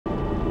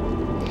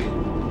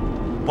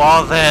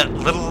while that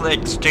little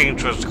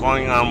exchange was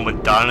going on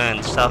with Donna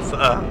and stuff,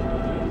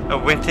 I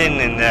went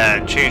in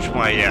and changed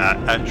my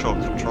actual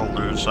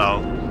controller, so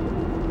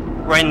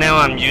right now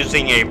I'm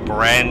using a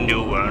brand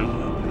new one.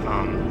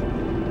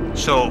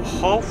 So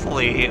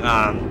hopefully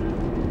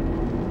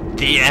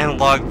the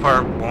analog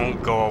part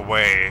won't go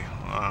away,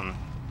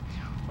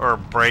 or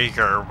break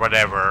or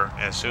whatever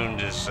as soon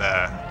as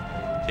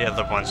the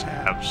other ones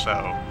have,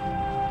 so.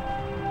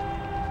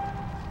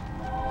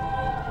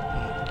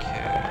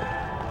 Okay.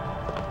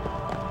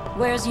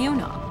 Where's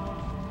Yuna?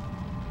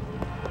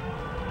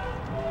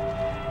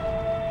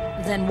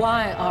 Then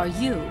why are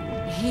you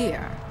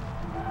here?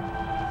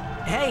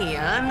 Hey,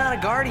 I'm not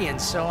a guardian,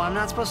 so I'm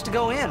not supposed to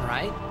go in,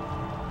 right?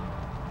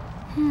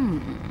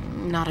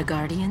 Not a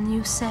guardian,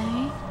 you say?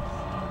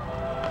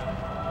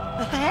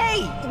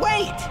 Hey,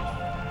 wait!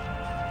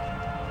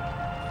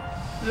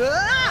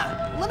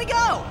 Ah, let me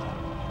go!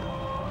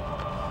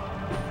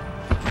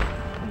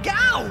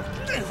 Go!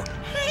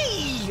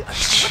 Hey!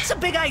 What's the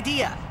big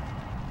idea?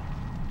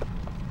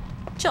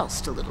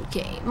 Just a little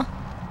game.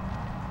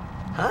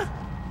 Huh?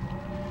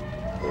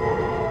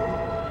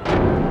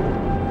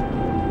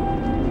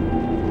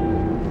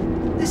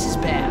 This is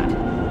bad.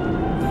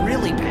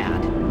 Really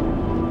bad.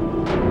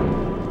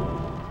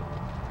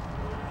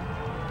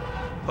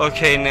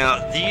 Okay, now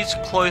these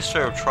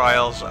cloister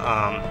trials,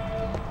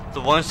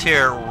 the ones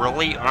here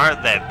really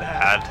aren't that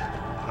bad.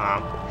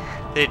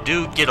 They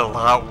do get a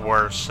lot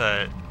worse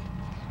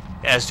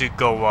as you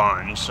go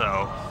on,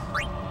 so.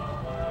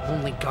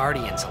 Only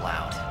guardians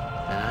allowed.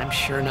 And I'm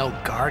sure no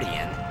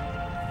guardian.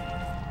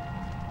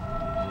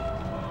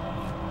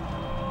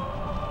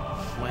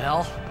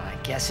 Well, I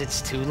guess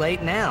it's too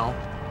late now.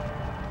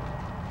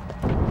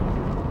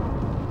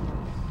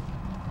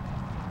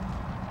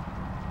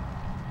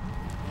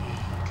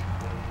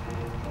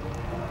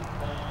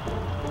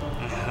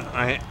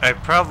 I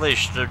probably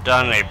should have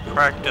done a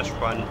practice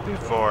run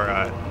before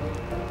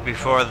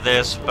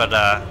this, but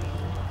I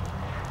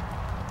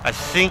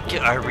think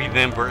I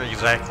remember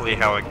exactly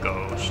how it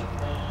goes.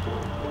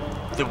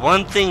 The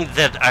one thing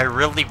that I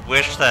really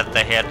wish that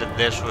they had in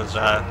this was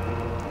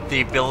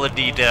the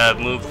ability to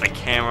move the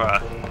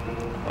camera.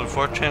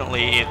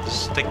 Unfortunately, it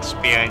sticks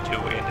behind you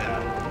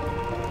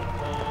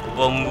and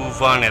will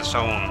move on its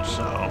own,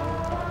 so.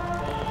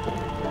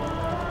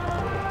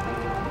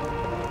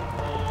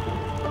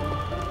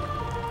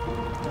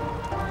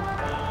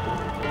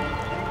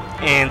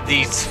 And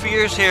the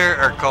spheres here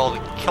are called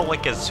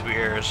Kilika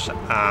spheres,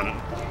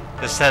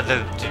 instead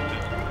of,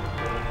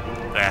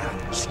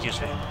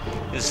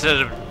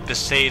 instead of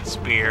Besaid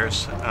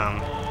spheres,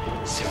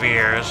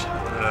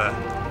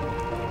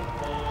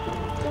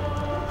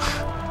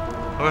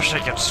 I wish I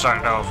could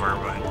start over,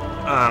 but,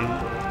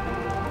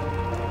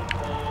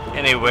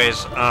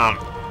 anyways,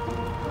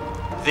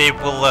 they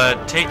will,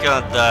 take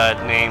on the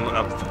name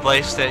of the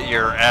place that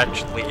you're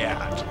actually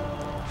at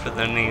for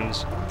the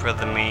names, for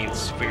the main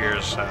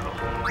spheres, so.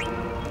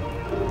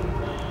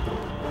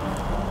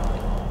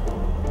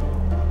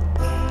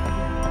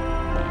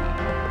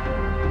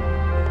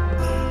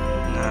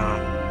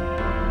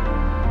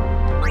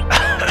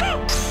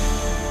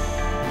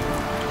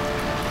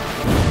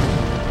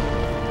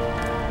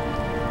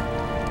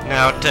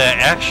 Now, to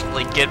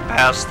actually get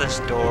past this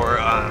door,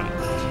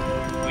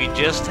 we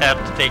just have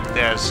to take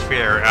the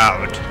sphere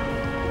out.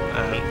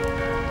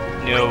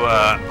 No,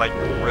 like,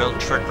 real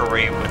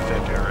trickery with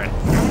it or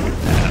anything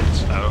like that,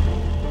 so.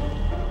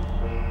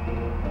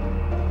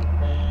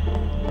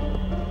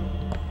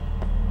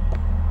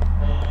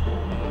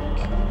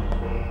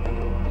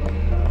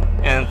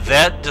 And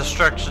that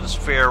destruction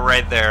sphere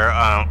right there,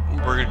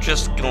 we're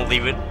just gonna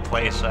leave it in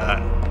place,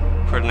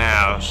 for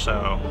now,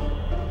 so.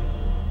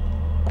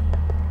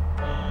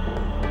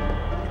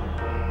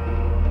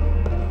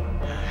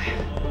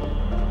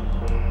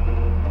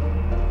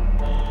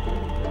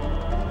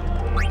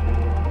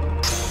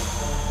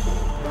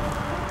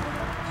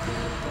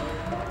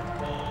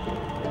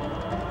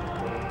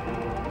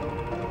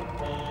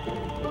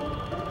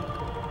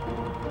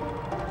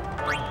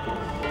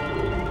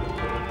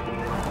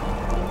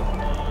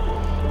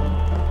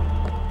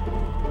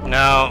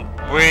 Now,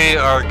 we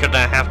are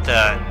gonna have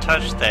to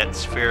touch that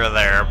sphere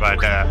there,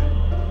 but,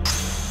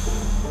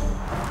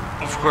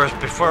 of course,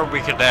 before we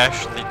could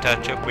actually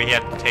touch it, we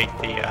had to take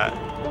the,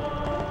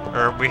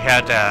 we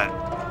had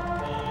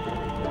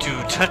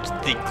to touch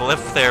the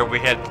glyph there, we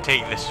had to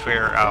take the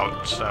sphere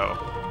out, so.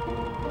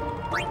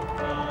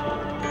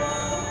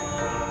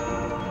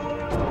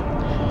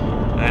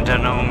 I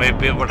don't know,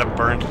 maybe it would have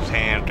burned his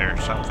hand or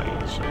something,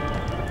 so.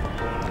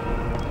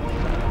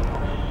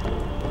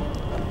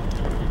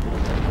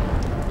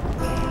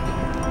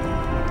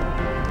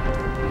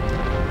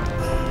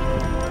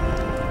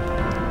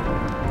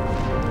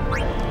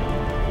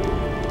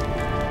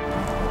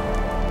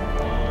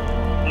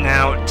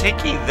 Now,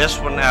 taking this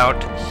one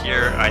out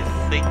here, I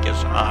think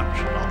is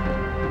optional.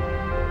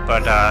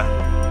 But,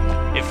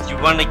 if you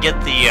want to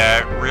get the,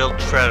 real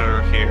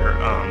treasure here,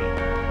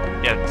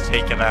 you have to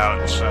take it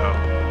out, so.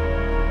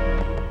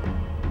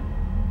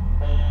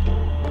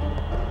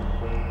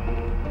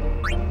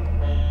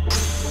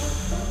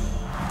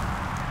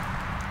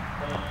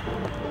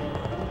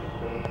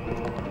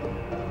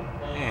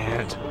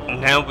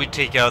 now we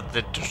take out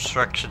the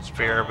destruction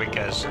sphere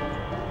because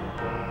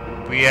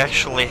we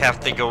actually have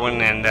to go in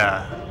and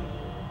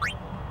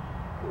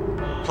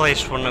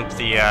place one of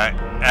the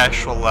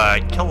actual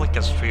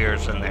Kilika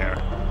spheres in there.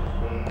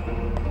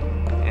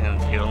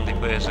 And the only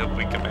ways that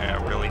we can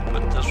really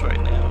put this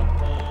right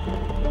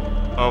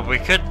now. Well, we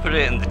could put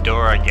it in the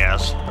door, I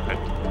guess, but...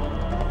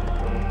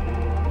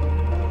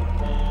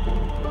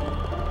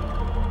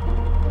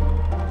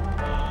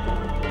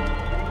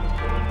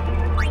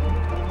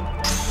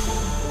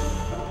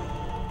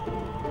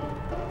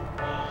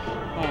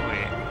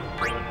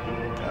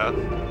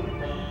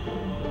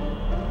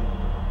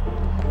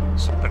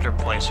 It's a better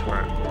place for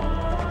it.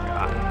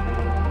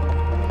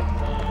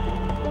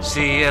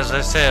 See, as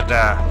I said,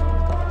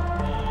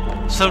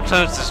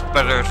 sometimes it's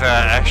better to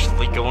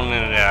actually go in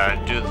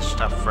and do the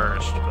stuff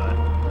first, but...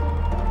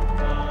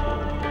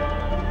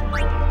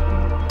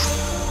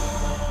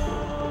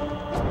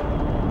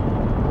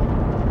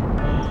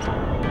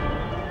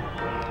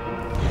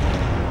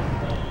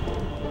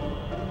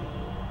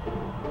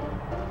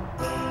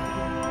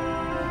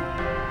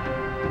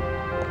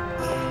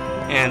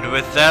 And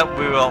with that,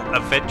 we will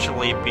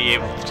eventually be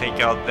able to take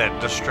out that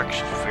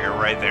destruction sphere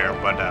right there,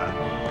 but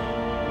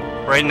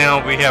right now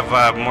we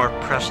have more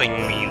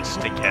pressing means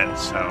to get,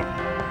 so...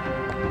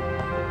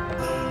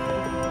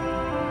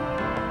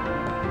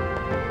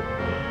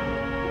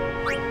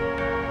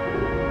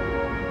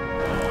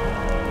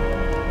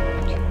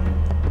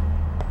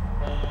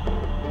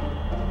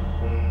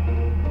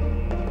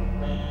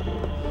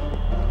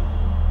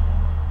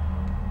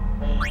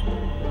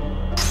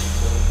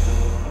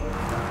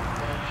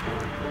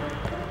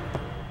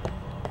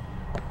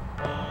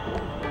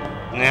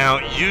 Now,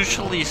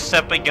 usually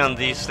stepping on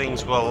these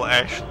things will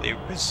actually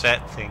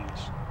reset things,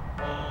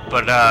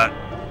 but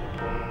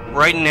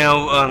right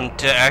now,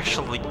 to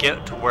actually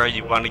get to where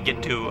you want to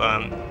get to,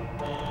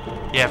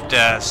 you have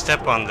to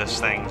step on this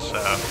thing, so...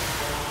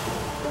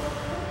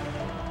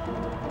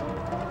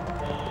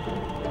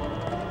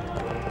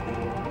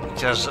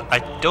 Because I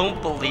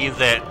don't believe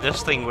that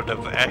this thing would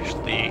have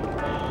actually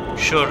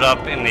showed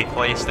up in a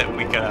place that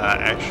we could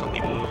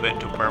actually move it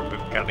to where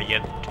we've got to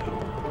get it to.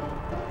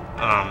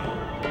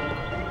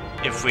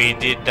 If we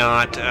did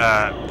not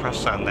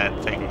press on that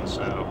thing,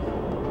 so...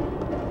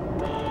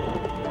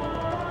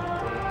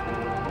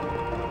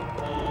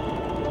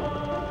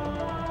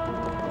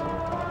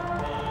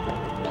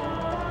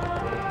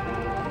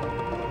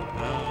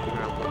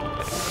 We're a little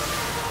bit...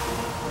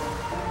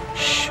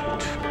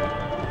 Shoot.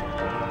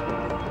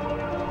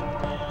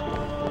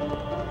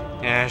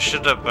 Yeah, I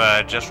should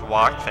have just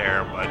walked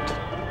there, but...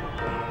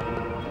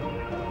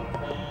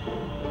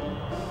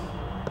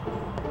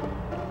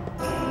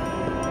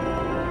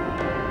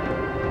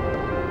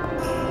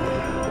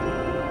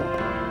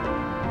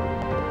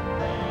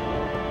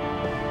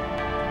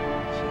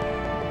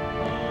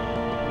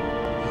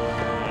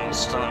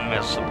 Let's not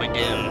mess up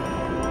again.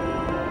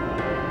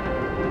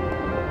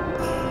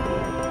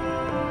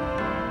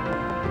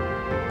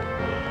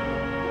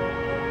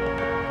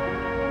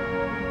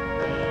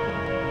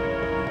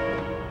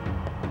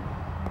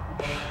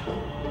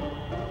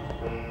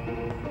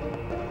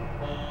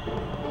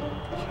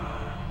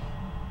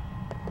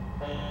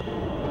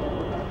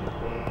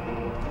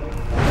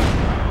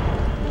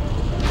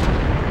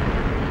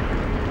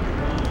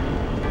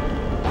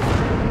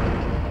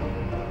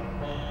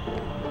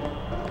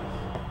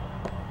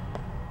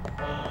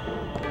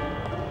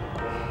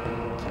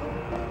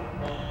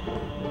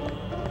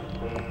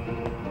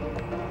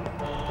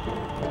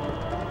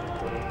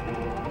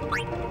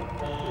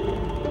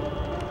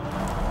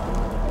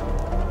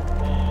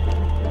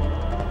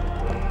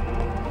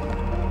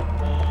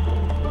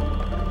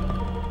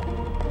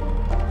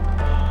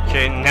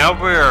 Okay, now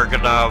we're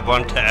gonna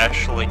want to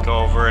actually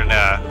go over and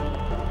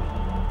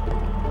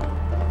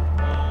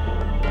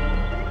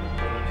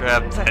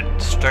grab that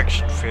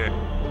destruction sphere.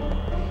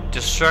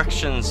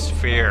 Destruction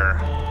sphere.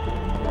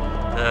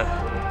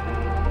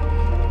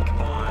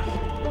 Come on.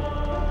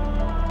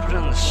 Put it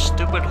in the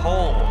stupid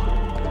hole.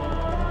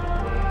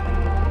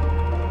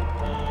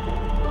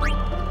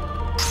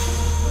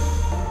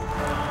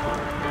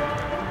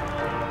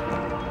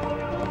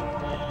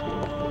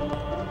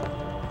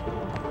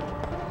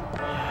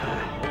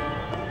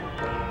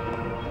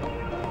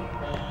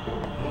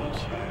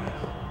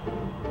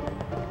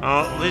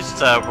 Well, at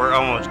least we're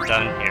almost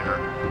done here.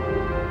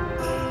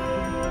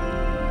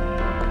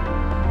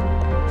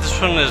 This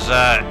one is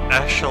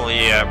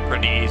actually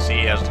pretty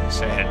easy, as I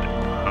said.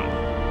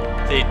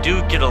 They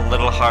do get a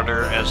little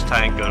harder as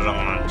time goes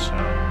on,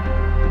 so...